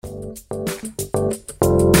Hi,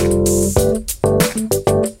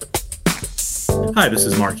 this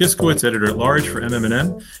is Marc Iskowitz, Editor-at-Large for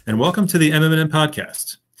MM+M, and welcome to the MM+M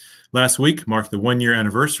podcast. Last week marked the one-year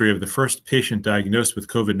anniversary of the first patient diagnosed with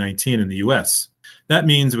COVID-19 in the U.S. That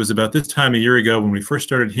means it was about this time a year ago when we first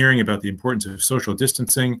started hearing about the importance of social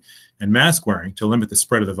distancing and mask wearing to limit the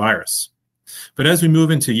spread of the virus. But as we move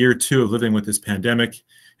into year two of living with this pandemic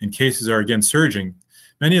and cases are again surging,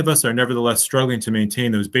 many of us are nevertheless struggling to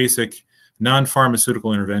maintain those basic,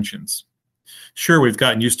 non-pharmaceutical interventions. Sure, we've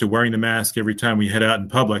gotten used to wearing the mask every time we head out in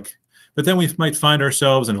public, but then we might find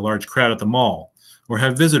ourselves in a large crowd at the mall, or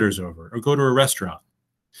have visitors over, or go to a restaurant,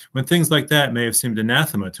 when things like that may have seemed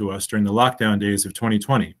anathema to us during the lockdown days of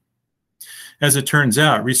 2020. As it turns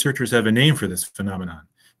out, researchers have a name for this phenomenon,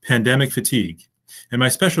 pandemic fatigue, and my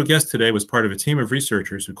special guest today was part of a team of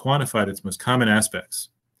researchers who quantified its most common aspects.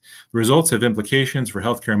 The results have implications for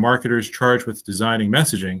healthcare marketers charged with designing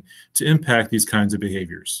messaging to impact these kinds of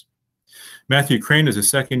behaviors. Matthew Crane is a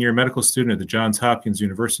second-year medical student at the Johns Hopkins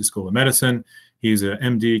University School of Medicine. He's an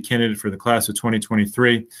MD candidate for the class of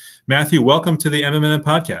 2023. Matthew, welcome to the MM+M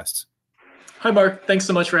podcast. Hi, Mark. Thanks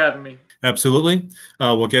so much for having me. Absolutely.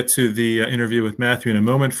 We'll get to the interview with Matthew in a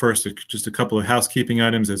moment. First, just a couple of housekeeping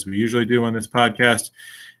items, as we usually do on this podcast.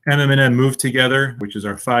 MM+M Move Together, which is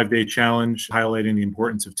our 5-day challenge highlighting the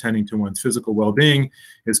importance of tending to one's physical well-being,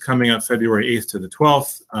 is coming up February 8th to the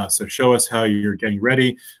 12th. So show us how you're getting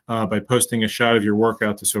ready by posting a shot of your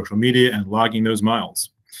workout to social media and logging those miles.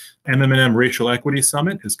 MM+M Racial Equity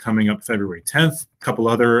Summit is coming up February 10th. A couple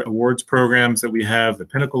other awards programs that we have, the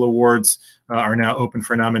Pinnacle Awards, are now open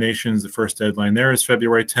for nominations. The first deadline there is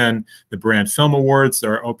February 10. The Brand Film Awards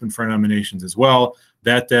are open for nominations as well.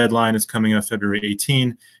 That deadline is coming up February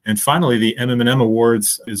 18. And finally, the MM+M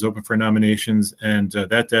Awards is open for nominations, and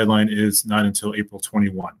that deadline is not until April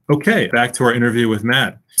 21. Okay, back to our interview with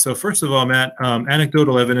Matt. So first of all, Matt,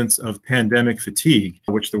 anecdotal evidence of pandemic fatigue,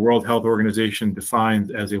 which the World Health Organization defines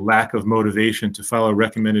as a lack of motivation to follow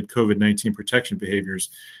recommended COVID-19 protection behaviors,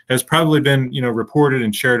 has probably been, reported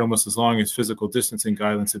and shared almost as long as physical distancing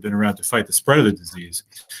guidelines have been around to fight the spread of the disease.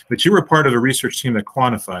 But you were part of a research team that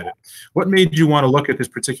quantified it. What made you want to look at this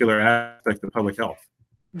particular aspect of public health?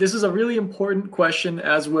 This is a really important question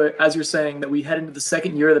as you're saying that we head into the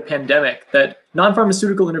second year of the pandemic, that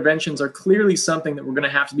non-pharmaceutical interventions are clearly something that we're going to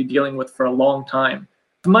have to be dealing with for a long time.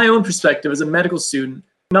 From my own perspective as a medical student,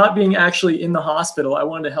 not being actually in the hospital, I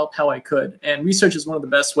wanted to help how I could. And research is one of the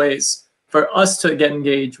best ways for us to get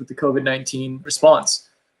engaged with the COVID-19 response.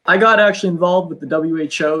 I got actually involved with the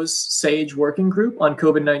WHO's SAGE working group on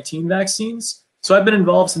COVID-19 vaccines. So I've been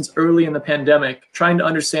involved since early in the pandemic, trying to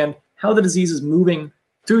understand how the disease is moving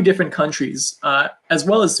through different countries, as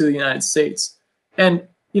well as through the United States. And,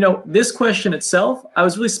 this question itself, I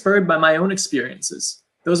was really spurred by my own experiences.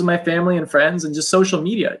 Those of my family and friends and just social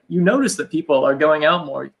media. You notice that people are going out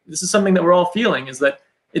more. This is something that we're all feeling, is that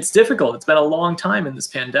it's difficult. It's been a long time in this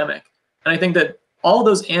pandemic. And I think that all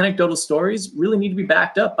those anecdotal stories really need to be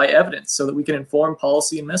backed up by evidence so that we can inform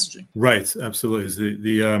policy and messaging. Right, absolutely.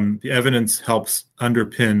 The evidence helps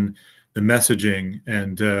underpin the messaging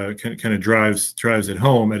and kind of drives it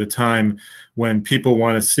home at a time when people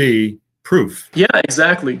want to see proof. Yeah,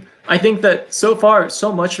 exactly. I think that so far,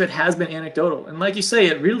 so much of it has been anecdotal. And like you say,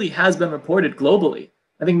 it really has been reported globally.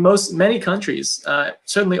 I think many countries,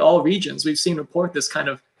 certainly all regions, we've seen report this kind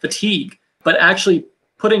of fatigue, but actually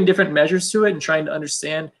putting different measures to it and trying to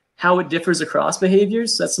understand how it differs across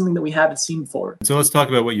behaviors, that's something that we haven't seen before. So let's talk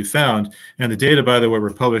about what you found. And the data, by the way,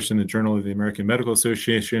 were published in the Journal of the American Medical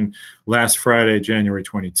Association last Friday, January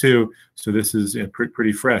 22. So this is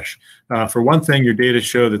pretty fresh. For one thing, your data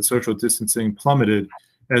show that social distancing plummeted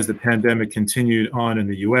as the pandemic continued on in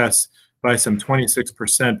the U.S. by some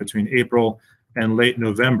 26% between April and late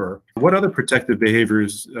November. What other protective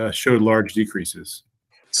behaviors showed large decreases?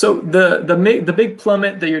 So the big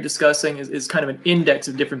plummet that you're discussing is kind of an index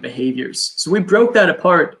of different behaviors. So we broke that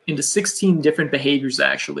apart into 16 different behaviors,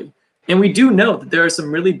 actually. And we do know that there are some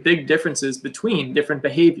really big differences between different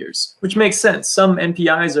behaviors, which makes sense. Some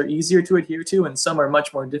NPIs are easier to adhere to, and some are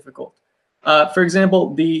much more difficult. For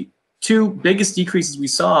example, the two biggest decreases we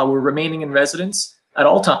saw were remaining in residence at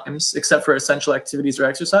all times, except for essential activities or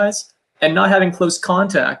exercise, and not having close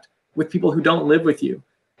contact with people who don't live with you.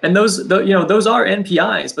 And those are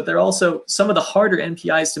NPIs, but they're also some of the harder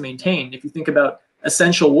NPIs to maintain. If you think about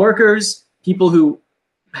essential workers, people who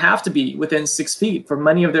have to be within 6 feet for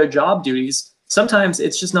many of their job duties, sometimes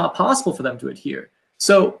it's just not possible for them to adhere.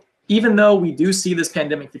 So even though we do see this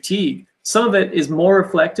pandemic fatigue, some of it is more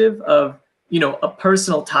reflective of, a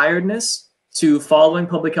personal tiredness to following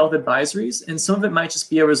public health advisories, and some of it might just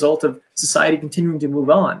be a result of society continuing to move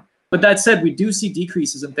on. But that said, we do see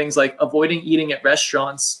decreases in things like avoiding eating at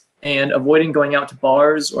restaurants and avoiding going out to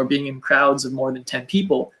bars or being in crowds of more than 10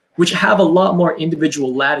 people, which have a lot more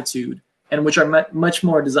individual latitude and which are much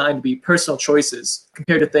more designed to be personal choices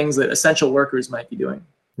compared to things that essential workers might be doing.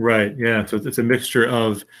 Right. Yeah. So it's a mixture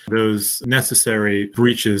of those necessary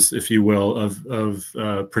breaches, if you will,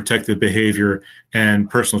 of protective behavior and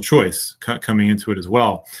personal choice coming into it as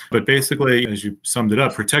well. But basically, as you summed it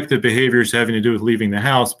up, protective behaviors having to do with leaving the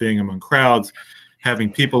house, being among crowds,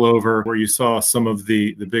 having people over, where you saw some of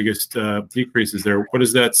the biggest decreases there. What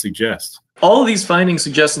does that suggest? All of these findings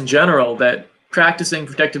suggest in general that practicing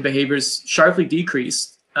protective behaviors sharply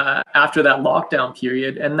decreased after that lockdown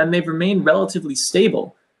period, and then they've remained relatively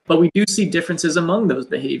stable. But we do see differences among those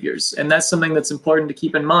behaviors, and that's something that's important to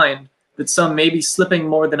keep in mind, that some may be slipping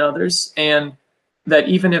more than others, and that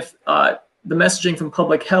even if the messaging from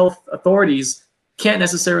public health authorities can't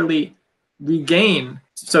necessarily regain,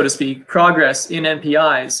 so to speak, progress in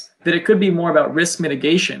NPIs, that it could be more about risk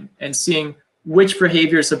mitigation and seeing which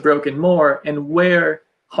behaviors have broken more and where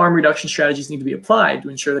harm reduction strategies need to be applied to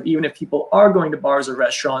ensure that even if people are going to bars or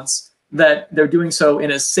restaurants, that they're doing so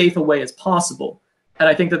in as safe a way as possible. And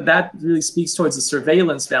I think that really speaks towards the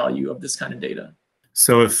surveillance value of this kind of data.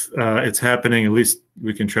 So if it's happening, at least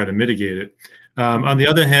we can try to mitigate it. On the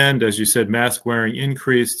other hand, as you said, mask wearing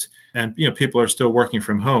increased, and people are still working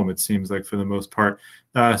from home, it seems like, for the most part.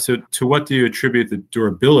 So to what do you attribute the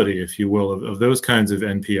durability, if you will, of those kinds of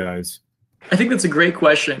NPIs? I think that's a great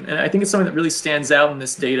question. And I think it's something that really stands out in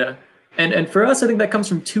this data. And for us, I think that comes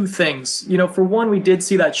from two things. For one, we did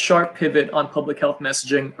see that sharp pivot on public health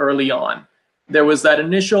messaging early on. There was that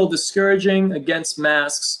initial discouraging against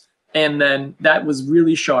masks, and then that was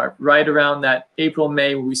really sharp right around that April,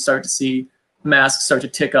 May, where we start to see masks start to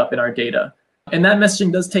tick up in our data. And that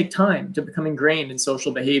messaging does take time to become ingrained in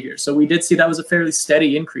social behavior. So we did see that was a fairly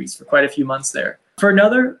steady increase for quite a few months there. For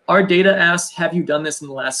another, our data asks, have you done this in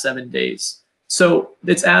the last 7 days? So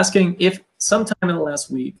it's asking if sometime in the last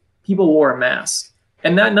week, people wore a mask.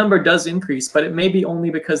 And that number does increase, but it may be only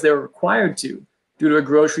because they were required to, due to a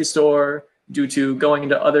grocery store, due to going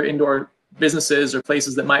into other indoor businesses or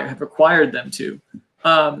places that might have required them to.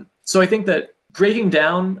 So I think that breaking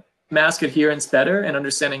down mask adherence better and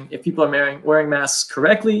understanding if people are wearing masks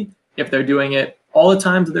correctly, if they're doing it all the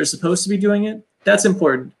time that they're supposed to be doing it, that's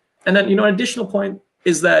important. And then, an additional point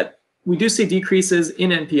is that we do see decreases in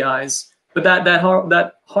NPIs, but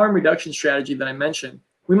that harm reduction strategy that I mentioned,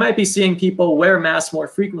 we might be seeing people wear masks more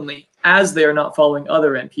frequently as they are not following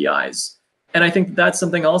other NPIs. And I think that's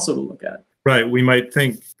something also to look at. Right. We might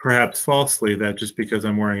think, perhaps falsely, that just because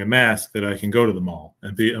I'm wearing a mask that I can go to the mall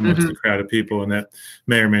and be amongst a crowd of people, and that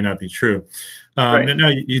may or may not be true. Right. Now,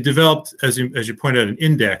 you developed, as you pointed out, an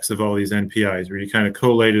index of all these NPIs, where you kind of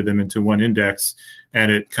collated them into one index,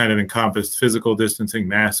 and it kind of encompassed physical distancing,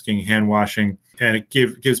 masking, hand washing, and it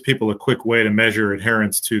gives people a quick way to measure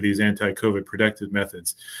adherence to these anti-COVID protective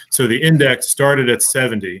methods. So the index started at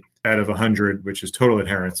 70 out of 100, which is total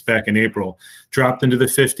adherence, back in April, dropped into the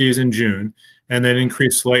 50s in June, and then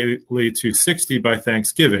increased slightly to 60 by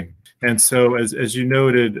Thanksgiving. And so, as you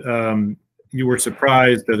noted, you were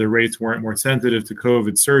surprised that the rates weren't more sensitive to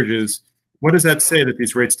COVID surges. What does that say, that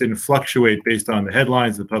these rates didn't fluctuate based on the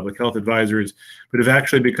headlines, the public health advisories, but have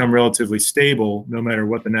actually become relatively stable no matter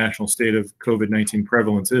what the national state of COVID-19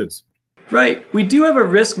 prevalence is? Right. We do have a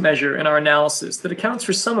risk measure in our analysis that accounts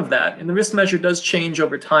for some of that. And the risk measure does change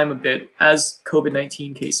over time a bit as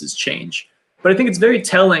COVID-19 cases change. But I think it's very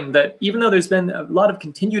telling that even though there's been a lot of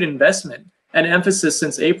continued investment and emphasis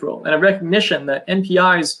since April, and a recognition that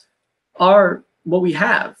NPIs are what we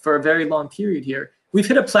have for a very long period here, we've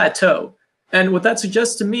hit a plateau. And what that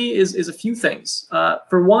suggests to me is a few things.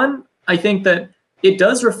 For one, I think that it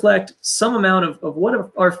does reflect some amount of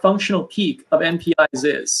what our functional peak of NPIs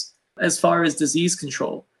is as far as disease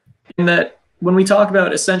control. In that when we talk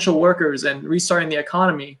about essential workers and restarting the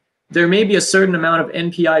economy, there may be a certain amount of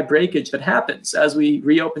NPI breakage that happens as we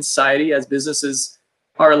reopen society, as businesses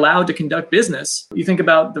are allowed to conduct business. You think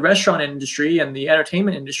about the restaurant industry and the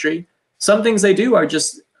entertainment industry, some things they do are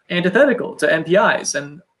just antithetical to NPIs.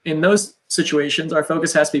 And in those situations, our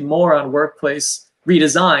focus has to be more on workplace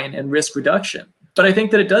redesign and risk reduction. But I think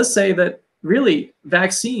that it does say that really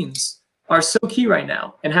vaccines are so key right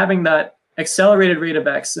now, and having that accelerated rate of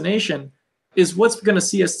vaccination is what's going to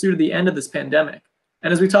see us through to the end of this pandemic.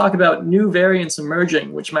 And as we talk about new variants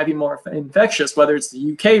emerging, which might be more infectious, whether it's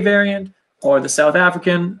the UK variant or the South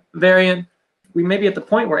African variant, we may be at the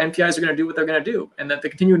point where NPIs are going to do what they're going to do, and that the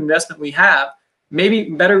continued investment we have may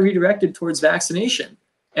be better redirected towards vaccination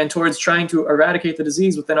and towards trying to eradicate the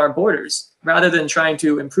disease within our borders, rather than trying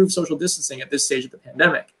to improve social distancing at this stage of the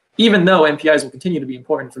pandemic. even though NPIs will continue to be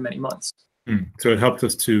important for many months. So it helped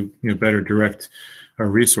us to better direct our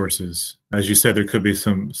resources. As you said, there could be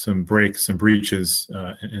some breaks, some breaches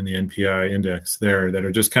in the NPI index there that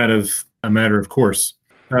are just kind of a matter of course.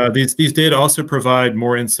 These data also provide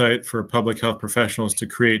more insight for public health professionals to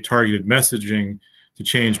create targeted messaging to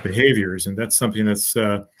change behaviors, and that's something that's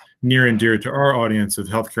near and dear to our audience of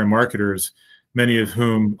healthcare marketers, many of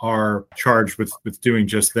whom are charged with doing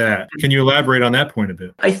just that. Can you elaborate on that point a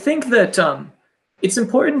bit? I think that it's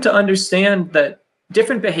important to understand that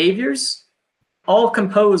different behaviors all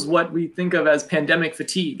compose what we think of as pandemic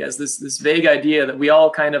fatigue, as this vague idea that we all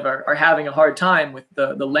kind of are having a hard time with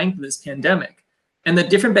the length of this pandemic, and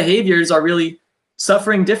that different behaviors are really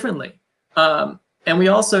suffering differently. And we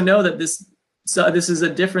also know that this is a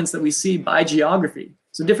difference that we see by geography.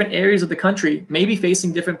 So different areas of the country may be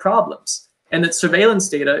facing different problems, and that surveillance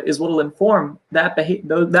data is what will inform that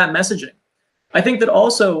messaging. I think that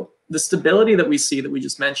also the stability that we see that we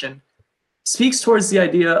just mentioned speaks towards the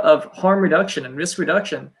idea of harm reduction and risk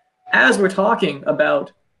reduction as we're talking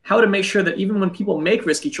about how to make sure that even when people make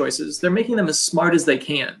risky choices, they're making them as smart as they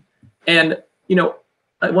can. And,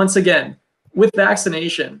 once again, with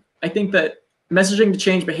vaccination, I think that messaging to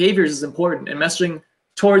change behaviors is important, and messaging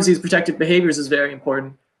towards these protective behaviors is very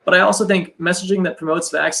important. But I also think messaging that promotes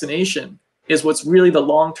vaccination is what's really the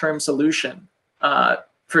long-term solution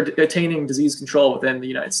for attaining disease control within the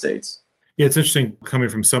United States. Yeah, it's interesting coming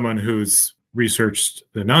from someone who's researched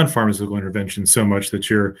the non-pharmaceutical intervention so much that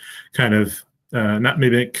you're kind of not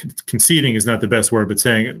maybe conceding is not the best word, but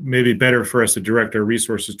saying it may be better for us to direct our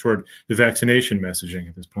resources toward the vaccination messaging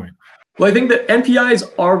at this point. Well, I think that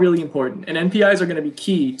NPIs are really important, and NPIs are going to be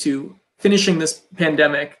key to finishing this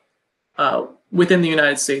pandemic within the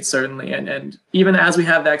United States, certainly. And even as we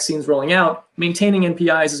have vaccines rolling out, maintaining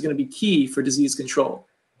NPIs is going to be key for disease control.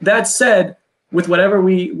 That said, with whatever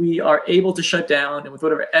we are able to shut down and with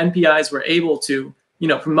whatever NPIs we're able to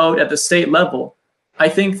promote at the state level, I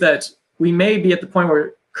think that we may be at the point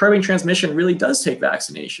where curbing transmission really does take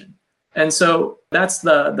vaccination. And so that's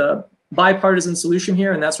the bipartisan solution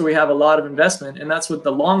here, and that's where we have a lot of investment, and that's what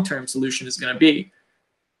the long-term solution is going to be.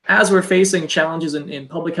 As we're facing challenges in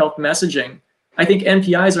public health messaging, I think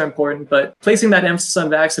NPIs are important, but placing that emphasis on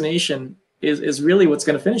vaccination is really what's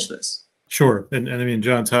going to finish this. Sure. And I mean,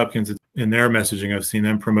 Johns Hopkins, in their messaging, I've seen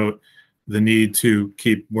them promote the need to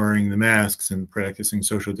keep wearing the masks and practicing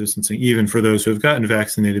social distancing, even for those who have gotten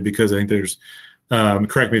vaccinated, because I think there's,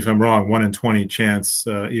 correct me if I'm wrong, 1 in 20 chance,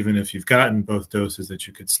 even if you've gotten both doses, that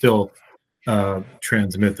you could still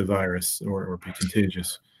transmit the virus or be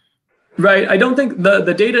contagious. Right. I don't think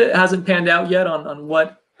the data hasn't panned out yet on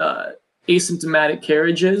what asymptomatic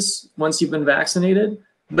carriage is once you've been vaccinated.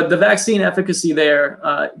 But the vaccine efficacy there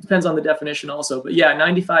depends on the definition also. But yeah,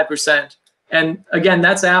 95%. And again,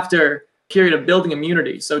 that's after a period of building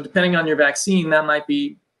immunity. So depending on your vaccine, that might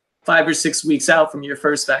be 5 or 6 weeks out from your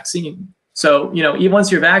first vaccine. So, even once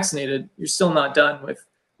you're vaccinated, you're still not done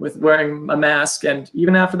with wearing a mask. And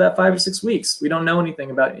even after that 5 or 6 weeks, we don't know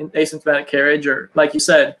anything about asymptomatic carriage, or like you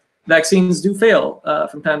said, vaccines do fail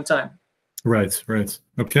from time to time. Right.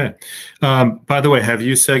 Okay. By the way, have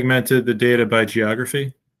you segmented the data by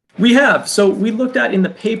geography? We have. So we looked at in the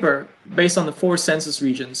paper based on the 4 census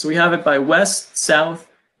regions. So we have it by West, South,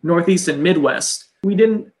 Northeast, and Midwest. We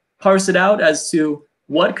didn't parse it out as to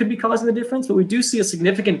what could be causing the difference, but we do see a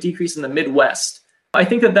significant decrease in the Midwest. I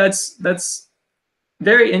think that that's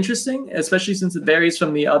very interesting, especially since it varies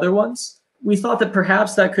from the other ones. We thought that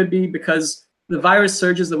perhaps that could be because the virus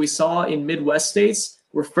surges that we saw in Midwest states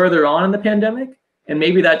were further on in the pandemic, and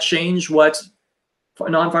maybe that changed what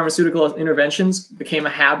non-pharmaceutical interventions became a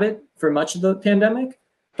habit for much of the pandemic.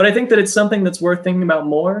 But I think that it's something that's worth thinking about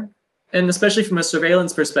more, and especially from a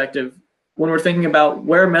surveillance perspective, when we're thinking about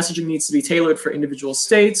where messaging needs to be tailored for individual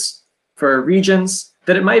states, for regions,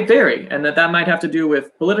 that it might vary, and that might have to do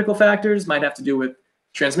with political factors, might have to do with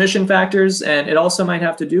transmission factors, and it also might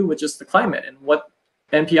have to do with just the climate and what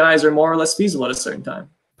NPIs are more or less feasible at a certain time.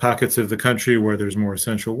 Pockets of the country where there's more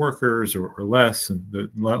essential workers or less, and a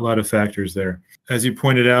lot of factors there. As you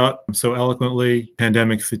pointed out so eloquently,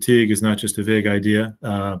 pandemic fatigue is not just a vague idea,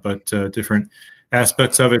 but different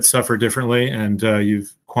aspects of it suffer differently, and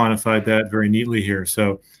you've quantified that very neatly here.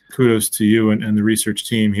 So kudos to you and the research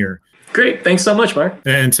team here. Great. Thanks so much, Mark.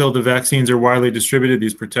 And until the vaccines are widely distributed,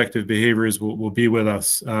 these protective behaviors will be with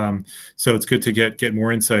us. So it's good to get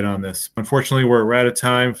more insight on this. Unfortunately, we're out of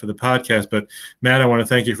time for the podcast, but Matt, I want to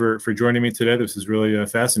thank you for joining me today. This is really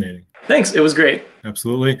fascinating. Thanks. It was great.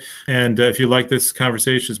 Absolutely. And if you like this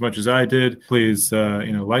conversation as much as I did, please,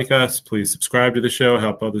 like us, please subscribe to the show,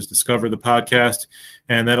 help others discover the podcast.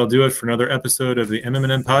 And that'll do it for another episode of the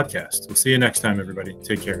MM+M podcast. We'll see you next time, everybody.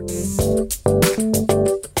 Take care.